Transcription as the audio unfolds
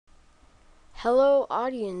Hello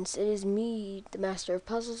audience, it is me, the Master of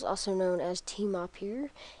Puzzles, also known as Team Up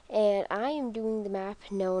here, and I am doing the map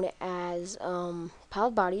known as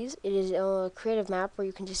Piled Bodies. It is a creative map where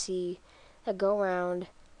you can just see that go around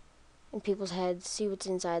in people's heads, see what's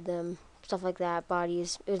inside them, stuff like that,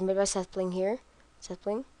 bodies. It was made by Seth Bling here. Seth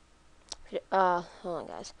Bling. Hold on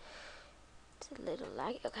guys. It's a little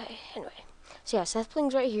laggy. Okay, anyway. So yeah, Seth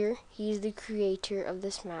Bling's right here. He's the creator of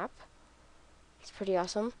this map. He's pretty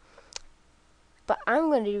awesome. But I'm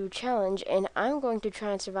going to do a challenge, and I'm going to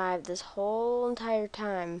try and survive this whole entire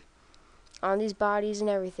time on these bodies and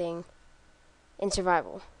everything in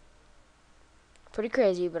survival. Pretty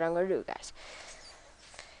crazy, but I'm going to do it, guys.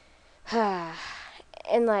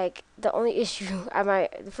 And, like, the only issue,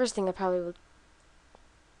 the first thing I probably would,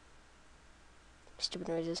 stupid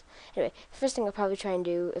noises. Anyway, the first thing I'll probably try and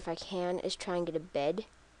do, if I can, is try and get a bed.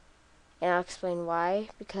 And I'll explain why.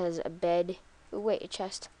 Because a bed, ooh, wait, a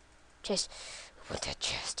chest. What's that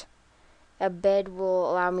chest? A bed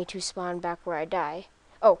will allow me to spawn back where I die.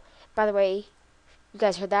 Oh, by the way, you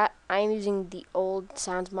guys heard that? I am using the old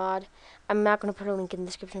sounds mod. I'm not going to put a link in the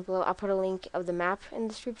description below. I'll put a link of the map in the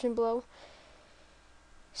description below.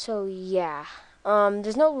 So, yeah.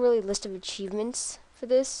 There's no really list of achievements for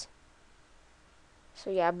this. So,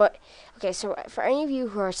 yeah, but, okay, so for any of you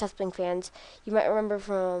who are Seth Bling fans, you might remember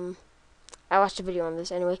from, I watched a video on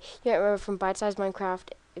this anyway, you might remember from Bite Size Minecraft,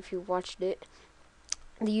 if you watched it,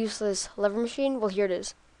 the useless lever machine. Well, here it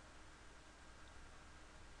is.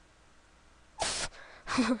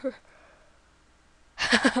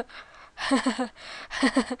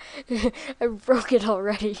 I broke it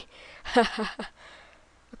already.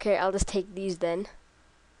 Okay, I'll just take these then.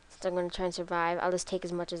 Since I'm going to try and survive, I'll just take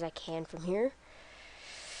as much as I can from here.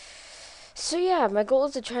 So yeah, my goal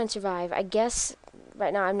is to try and survive. I guess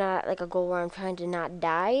right now I'm not at like a goal where I'm trying to not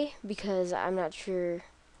die, because I'm not sure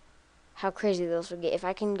how crazy this will get. If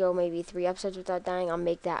I can go maybe 3 episodes without dying, I'll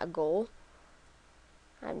make that a goal.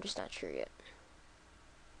 I'm just not sure yet.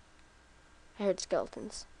 I heard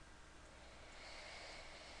skeletons.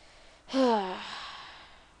 Please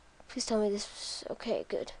tell me this was okay,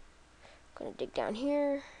 good. I'm gonna dig down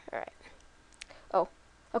here. Alright. Oh,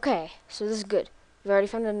 okay, so this is good. We've already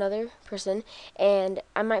found another person, and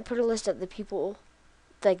I might put a list of the people,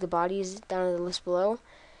 like the bodies, down in the list below,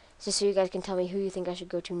 just so you guys can tell me who you think I should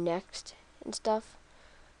go to next and stuff.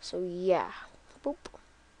 So yeah. Boop.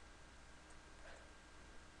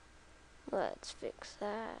 Let's fix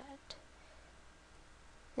that.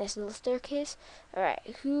 Nice little staircase.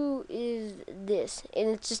 Alright, who is this? And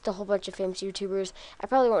it's just a whole bunch of famous YouTubers. I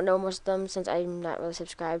probably won't know most of them since I'm not really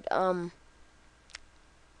subscribed. I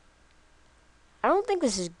don't think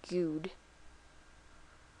this is good.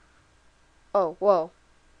 Oh, whoa.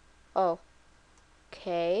 Oh.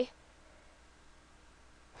 Okay.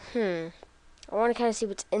 I want to kind of see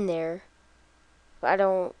what's in there. But I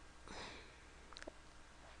don't...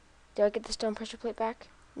 Do I get the stone pressure plate back?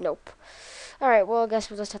 Nope. Alright, well, I guess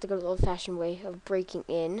we'll just have to go to the old-fashioned way of breaking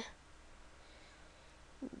in.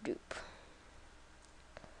 Doop.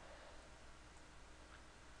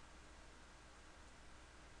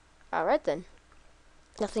 Alright then.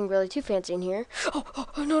 Nothing really too fancy in here.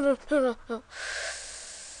 Oh, no.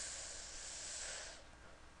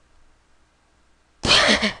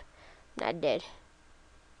 Not dead.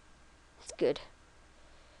 It's good.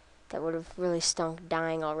 That would have really stunk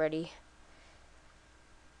dying already.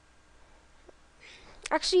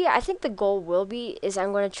 Actually, I think the goal will be is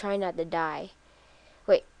I'm going to try not to die.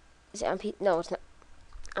 Wait, is it on peace? No, it's not.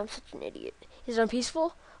 I'm such an idiot. Is it on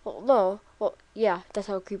peaceful? Well, no. Well, yeah, that's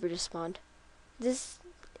how a creeper just spawned. Does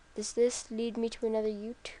this lead me to another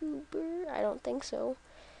YouTuber? I don't think so.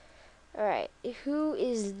 Alright, who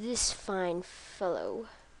is this fine fellow?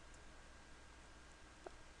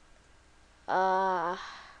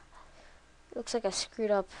 Looks like a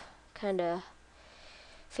screwed up kind of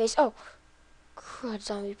face. Oh, crud,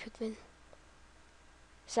 zombie pigman.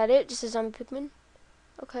 Is that it? Just a zombie pigman?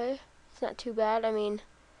 Okay, it's not too bad. I mean,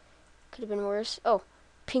 could have been worse. Oh,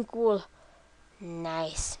 pink wool.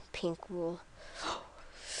 Nice, pink wool.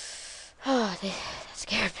 Oh, that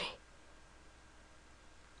scared me.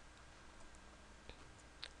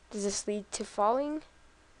 Does this lead to falling?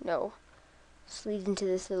 No. This leads into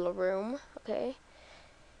this little room. Okay.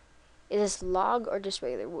 Is this log or just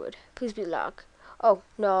regular wood? Please be log. Oh,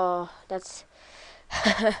 no. That's...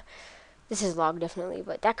 This is log, definitely.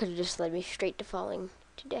 But that could have just led me straight to falling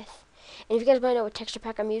to death. And if you guys want to know what texture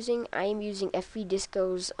pack I'm using, I am using FV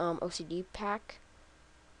Disco's OCD pack.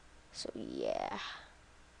 So, yeah.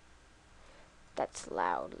 That's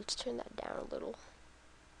loud. Let's turn that down a little.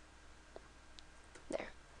 There.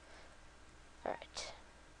 Alright.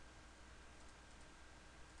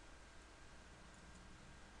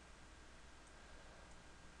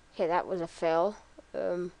 Okay, that was a fail.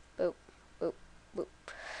 Boop, boop, boop.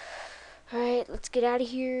 Alright, let's get out of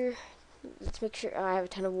here. Let's make sure, oh, I have a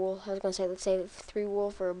ton of wool. I was going to say, let's save 3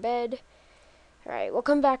 wool for a bed. Alright, we'll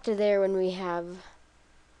come back to there when we have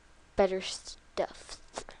better stuff.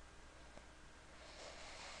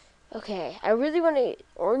 Okay, I really want to,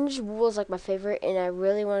 orange wool is like my favorite, and I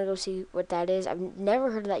really want to go see what that is. I've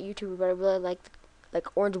never heard of that YouTuber, but I really like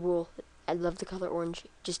orange wool. I love the color orange,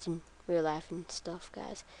 just in real life and stuff,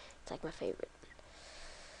 guys. It's like my favorite.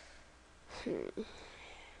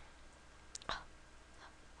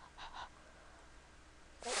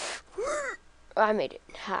 Oh, I made it.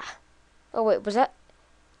 Ha. Oh, wait, was that?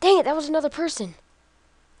 Dang it, that was another person.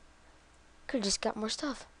 Could've just got more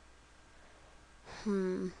stuff.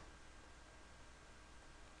 Ooh,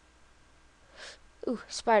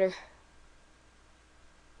 spider.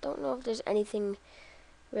 Don't know if there's anything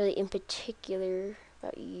really in particular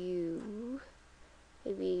about you.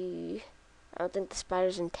 Maybe, I don't think the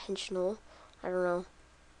spider's intentional. I don't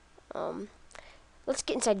know. Let's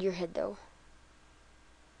get inside your head, though.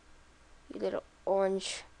 You little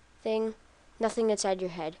orange thing. Nothing inside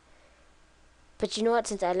your head. But you know what?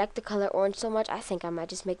 Since I like the color orange so much, I think I might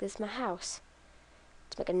just make this my house.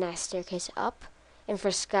 Let's make a nice staircase up. And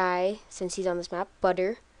for Sky, since he's on this map,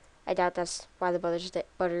 Butter. I doubt that's why the Butter's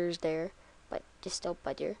there. But just still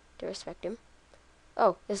Butter, to respect him.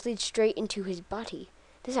 Oh, this leads straight into his body.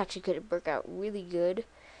 This actually could work out really good.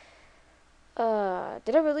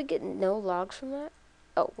 Did I really get no logs from that?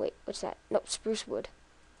 Oh, wait, what's that? Nope, spruce wood.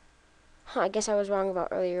 Huh, I guess I was wrong about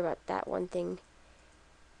earlier about that one thing.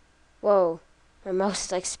 Whoa, my mouse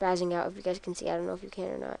is like spazzing out, if you guys can see. I don't know if you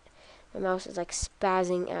can or not. My mouse is like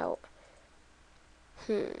spazzing out.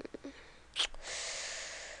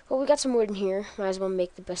 Well, we got some wood in here. Might as well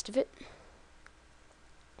make the best of it.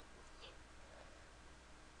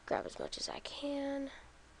 Grab as much as I can.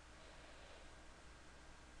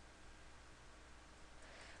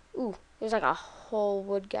 Ooh, there's like a whole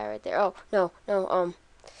wood guy right there. Oh, no,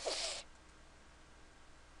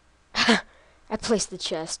 I placed the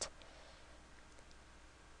chest.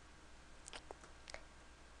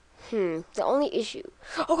 The only issue.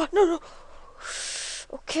 Oh god, no.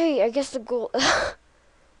 Okay, I guess the goal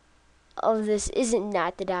of this isn't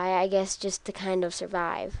not to die. I guess just to kind of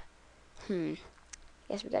survive.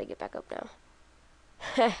 Guess we gotta get back up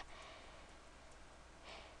now.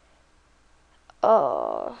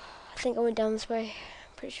 Oh, I think I went down this way.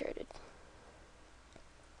 I'm pretty sure I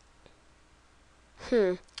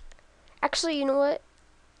did. Actually, you know what?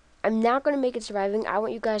 I'm not going to make it surviving. I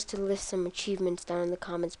want you guys to list some achievements down in the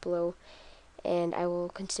comments below, and I will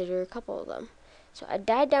consider a couple of them. So I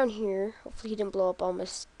died down here. Hopefully he didn't blow up all my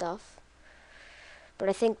stuff. But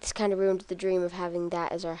I think this kind of ruined the dream of having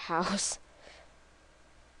that as our house.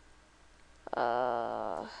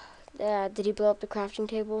 Yeah, did he blow up the crafting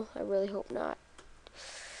table? I really hope not.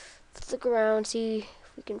 Let's look around, see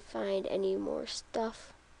if we can find any more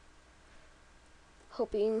stuff.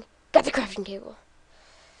 Hoping. Got the crafting table.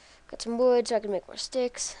 Got some wood so I can make more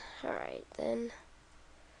sticks. Alright, then.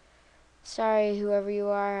 Sorry, whoever you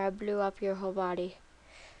are, I blew up your whole body.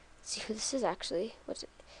 Let's see who this is, actually. What's it?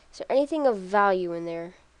 Is there anything of value in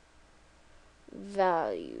there?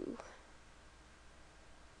 Value.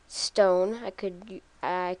 Stone. I'm going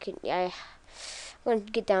to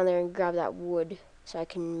get down there and grab that wood so I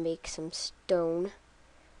can make some stone.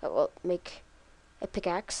 Oh, well, make a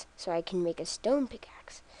pickaxe so I can make a stone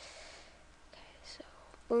pickaxe. Okay, so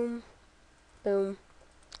boom, boom,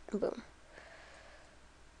 boom.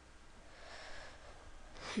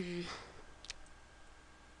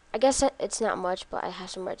 I guess it's not much, but I have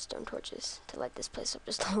some redstone torches to light this place up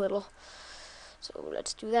just a little. So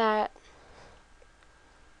let's do that.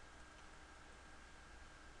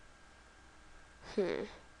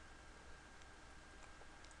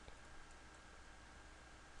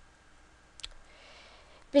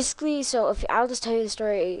 Basically, so if I'll just tell you the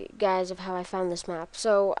story, guys, of how I found this map.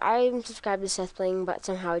 So I'm subscribed to Seth Playing, but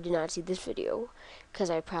somehow I did not see this video because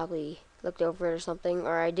I probably looked over it or something,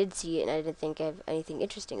 or I did see it and I didn't think of anything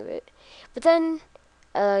interesting of it. But then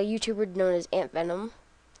a YouTuber known as Ant Venom,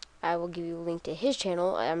 I will give you a link to his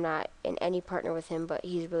channel. I'm not in any partner with him, but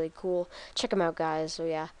he's really cool. Check him out, guys. So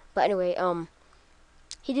yeah. But anyway,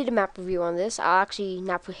 he did a map review on this. I'll actually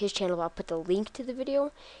not put his channel, but I'll put the link to the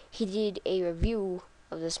video. He did a review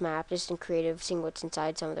of this map, just in creative, seeing what's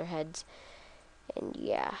inside some of their heads. And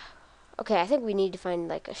yeah. Okay, I think we need to find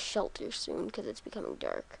like a shelter soon, because it's becoming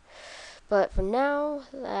dark. But for now,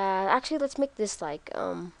 actually let's make this like,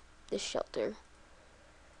 this shelter.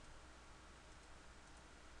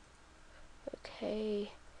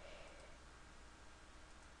 Okay.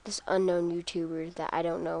 this unknown YouTuber that I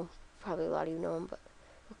don't know. Probably a lot of you know him, but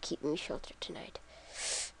will keep me sheltered tonight.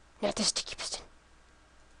 Not the sticky piston.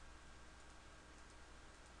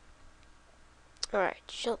 Alright,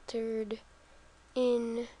 sheltered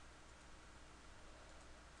in.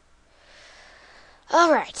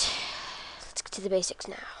 Alright, let's get to the basics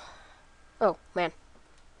now. Oh, man.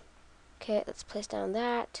 Okay, let's place down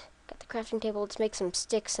that. Got the crafting table. Let's make some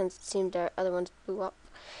sticks since it seemed our other ones blew up.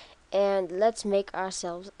 And let's make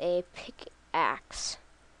ourselves a pickaxe.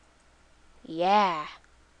 Yeah.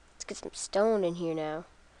 Let's get some stone in here now.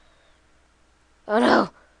 Oh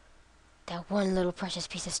no! That one little precious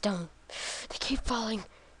piece of stone. They keep falling.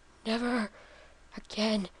 Never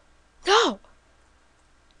again. No!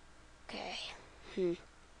 Okay.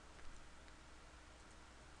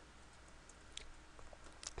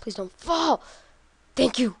 Please don't fall.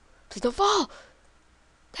 Thank you. Please don't fall.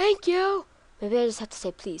 Thank you. Maybe I just have to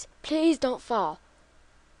say please. Please don't fall.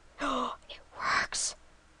 Oh, it works.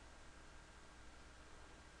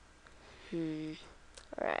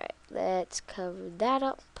 Alright, let's cover that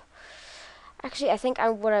up. Actually, I think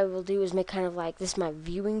what I will do is make kind of like, this is my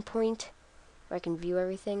viewing point, where I can view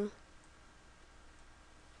everything.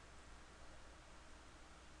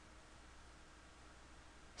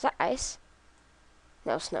 Is that ice?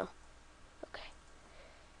 No, snow. Okay.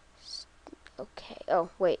 Okay. Oh,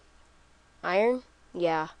 wait. Iron?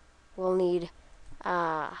 Yeah. We'll need,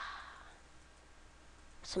 some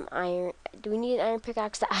iron. Do we need an iron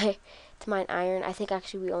pickaxe to mine iron? I think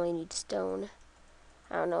actually we only need stone.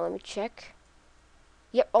 I don't know. Let me check.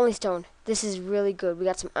 Yep, only stone. This is really good. We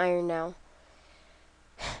got some iron now.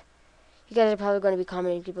 You guys are probably going to be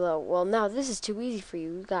commenting below, well, now this is too easy for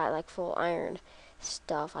you. You got like full iron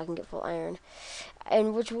stuff. I can get full iron.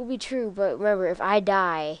 And which will be true, but remember, if I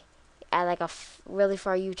die at like a really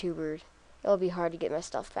far YouTuber, it'll be hard to get my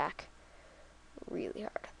stuff back. Really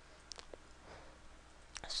hard.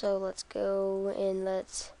 So let's go and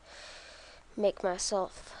let's make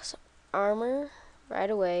myself some armor right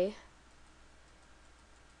away.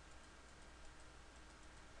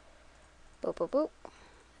 Boop, boop, boop.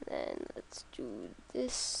 Then let's do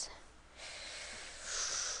this.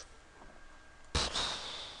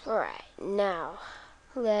 Alright, now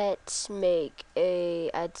let's make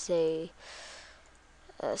I'd say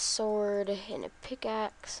a sword and a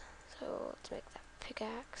pickaxe. So let's make that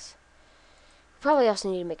pickaxe. Probably also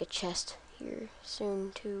need to make a chest here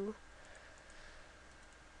soon too.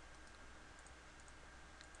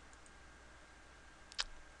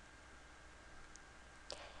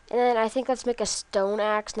 And then I think let's make a stone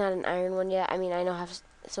axe, not an iron one yet. I mean, I know I have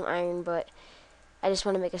some iron, but I just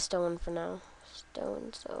want to make a stone for now.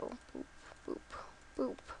 Stone, so boop, boop,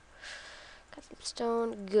 boop. Got some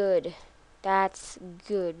stone. Good. That's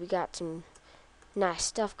good. We got some nice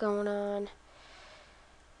stuff going on.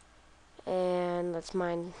 And let's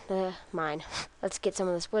mine. Let's get some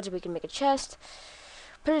of this wood so we can make a chest.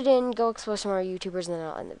 Put it in, go explore some more YouTubers, and then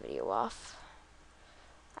I'll end the video off.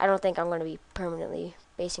 I don't think I'm going to be permanently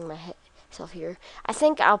basing myself here. I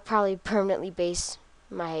think I'll probably permanently base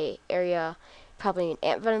my area probably in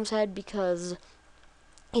Ant Venom's head because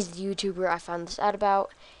he's the YouTuber I found this out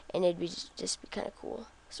about, and it'd be just be kind of cool.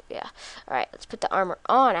 So yeah. Alright, let's put the armor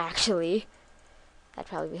on actually. That'd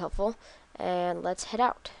probably be helpful. And let's head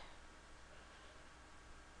out.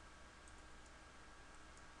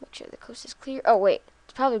 Make sure the coast is clear. Oh wait,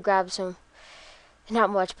 let's probably grab some. Not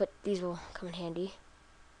much, but these will come in handy.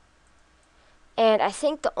 And I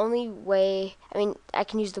think the only way, I mean, I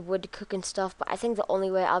can use the wood to cook and stuff, but I think the only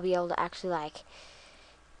way I'll be able to actually, like,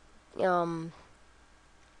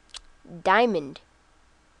 diamond.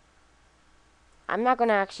 I'm not going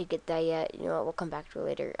to actually get that yet. You know what, we'll come back to it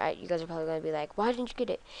later. You guys are probably going to be like, why didn't you get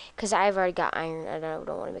it? Because I've already got iron, and I don't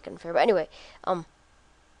want to make it unfair. But anyway, I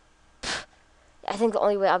think the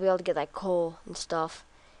only way I'll be able to get, like, coal and stuff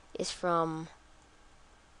is from,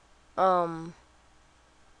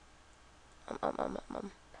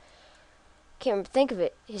 can't think of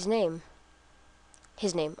it. His name,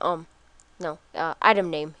 no, item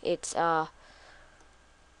name. It's, I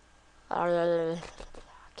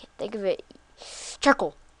can't think of it.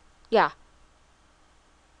 Charcoal. Yeah.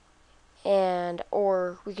 And,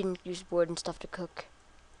 or we can use wood and stuff to cook.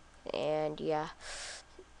 And, yeah.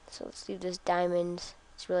 So let's leave this diamonds.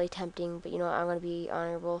 It's really tempting, but you know what? I'm going to be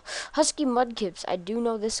honorable. Husky Mudkips. I do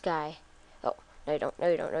know this guy. Oh, no you don't. No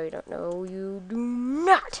you don't. No you don't. No you do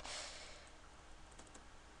not.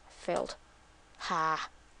 Failed. Ha.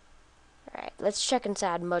 Alright, let's check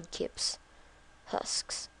inside Mudkips.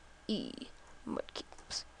 Husks.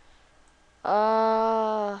 Mudkips.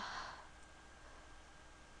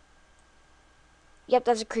 Yep,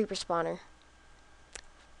 that's a creeper spawner.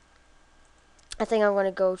 I think I'm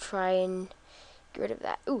gonna go try and get rid of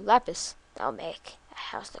that. Ooh, lapis. That'll make a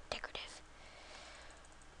house look decorative.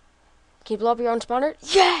 Can you blow up your own spawner?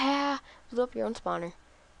 Yeah! Blow up your own spawner.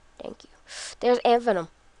 Thank you. There's ant venom.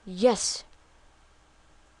 Yes.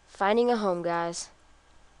 Finding a home, guys.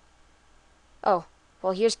 Oh,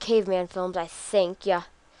 well, here's caveman films, I think. Yeah.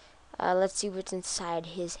 Let's see what's inside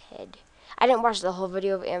his head. I didn't watch the whole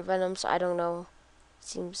video of ant venom, so I don't know.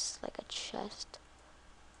 Seems like a chest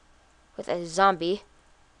with a zombie.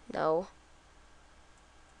 No.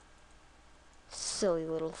 Silly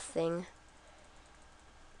little thing.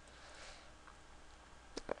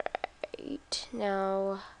 Right,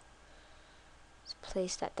 now let's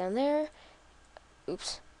place that down there.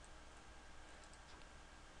 Oops.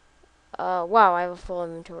 Wow, I have a full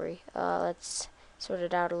inventory. Let's sort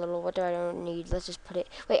it out a little. What do I don't need? Let's just put it.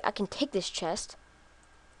 Wait, I can take this chest.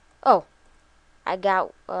 Oh, I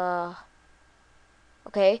got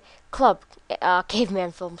okay, club.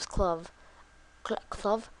 Caveman films club.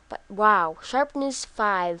 Club. But wow, sharpness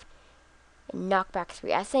 5 and knockback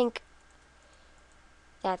 3. I think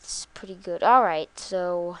that's pretty good. All right,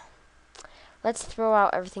 so let's throw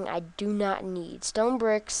out everything I do not need. Stone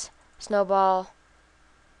bricks, snowball.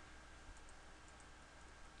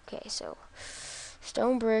 Okay, so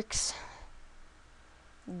stone bricks,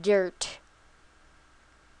 dirt.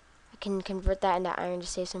 I can convert that into iron to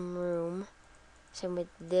save some room. Same with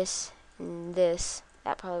this and this.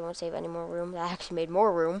 That probably won't save any more room. That actually made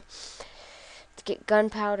more room. Let's get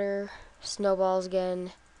gunpowder, snowballs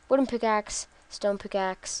again, wooden pickaxe, stone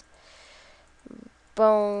pickaxe,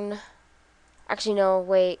 bone. Actually, no,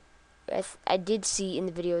 wait. I did see in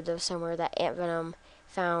the video though somewhere that ant venom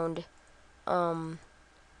found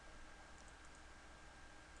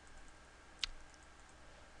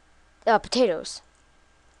potatoes,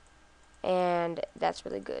 and that's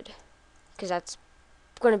really good because that's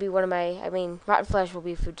going to be one of my. I mean, rotten flesh will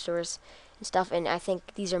be a food source and stuff, and I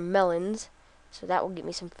think these are melons, so that will get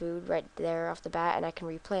me some food right there off the bat, and I can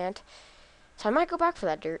replant. So I might go back for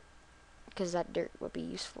that dirt because that dirt would be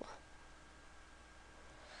useful.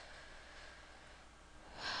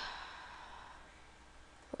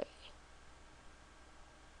 Wait.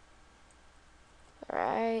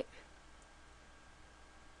 Alright.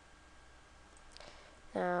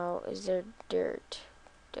 Now, is there dirt?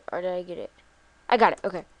 Or did I get it? I got it.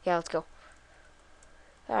 Okay. Yeah, let's go.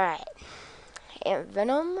 Alright. Ant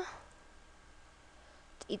venom. Let's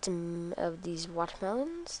eat some of these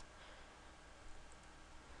watermelons.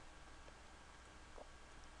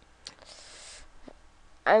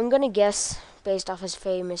 I'm gonna guess, based off his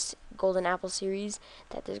famous golden apple series,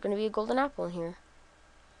 that there's gonna be a golden apple in here.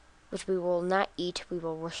 Which we will not eat, we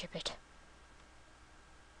will worship it.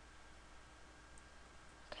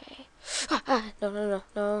 Okay.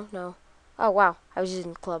 No. Oh, wow. I was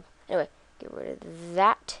using the club. Anyway, get rid of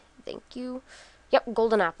that. Thank you. Yep,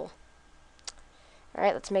 golden apple.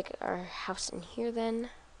 Alright, let's make our house in here then.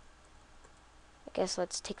 I guess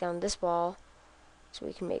let's take down this wall so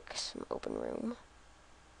we can make some open room.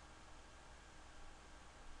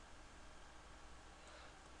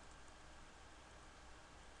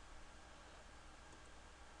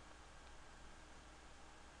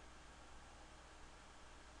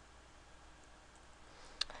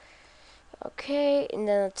 Okay, and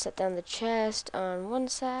then let's set down the chest on one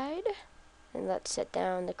side. And let's set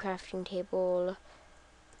down the crafting table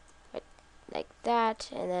right like that.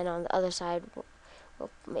 And then on the other side, we'll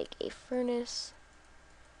make a furnace.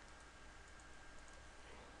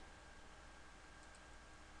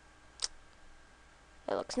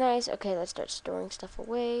 It looks nice. Okay, let's start storing stuff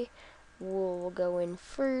away. Wool will go in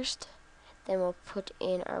first. Then we'll put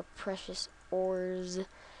in our precious ores.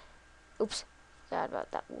 Oops, forgot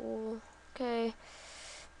about that wool. Okay.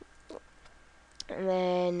 And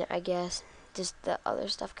then I guess just the other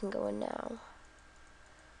stuff can go in now.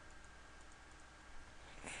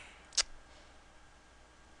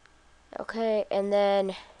 Okay, and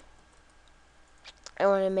then I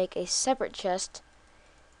want to make a separate chest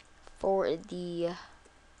for the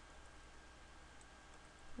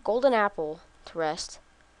golden apple to rest.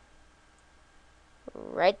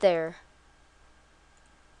 Right there.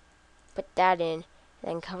 Put that in, and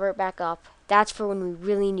then cover it back up. That's for when we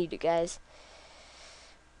really need it, guys.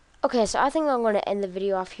 Okay, so I think I'm going to end the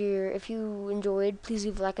video off here. If you enjoyed, please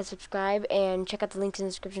leave a like and subscribe, and check out the links in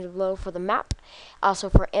the description below for the map, also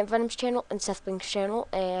for Ant Venom's channel and Seth Blink's channel,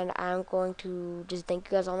 and I'm going to just thank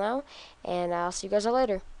you guys all now, and I'll see you guys all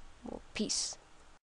later. Peace.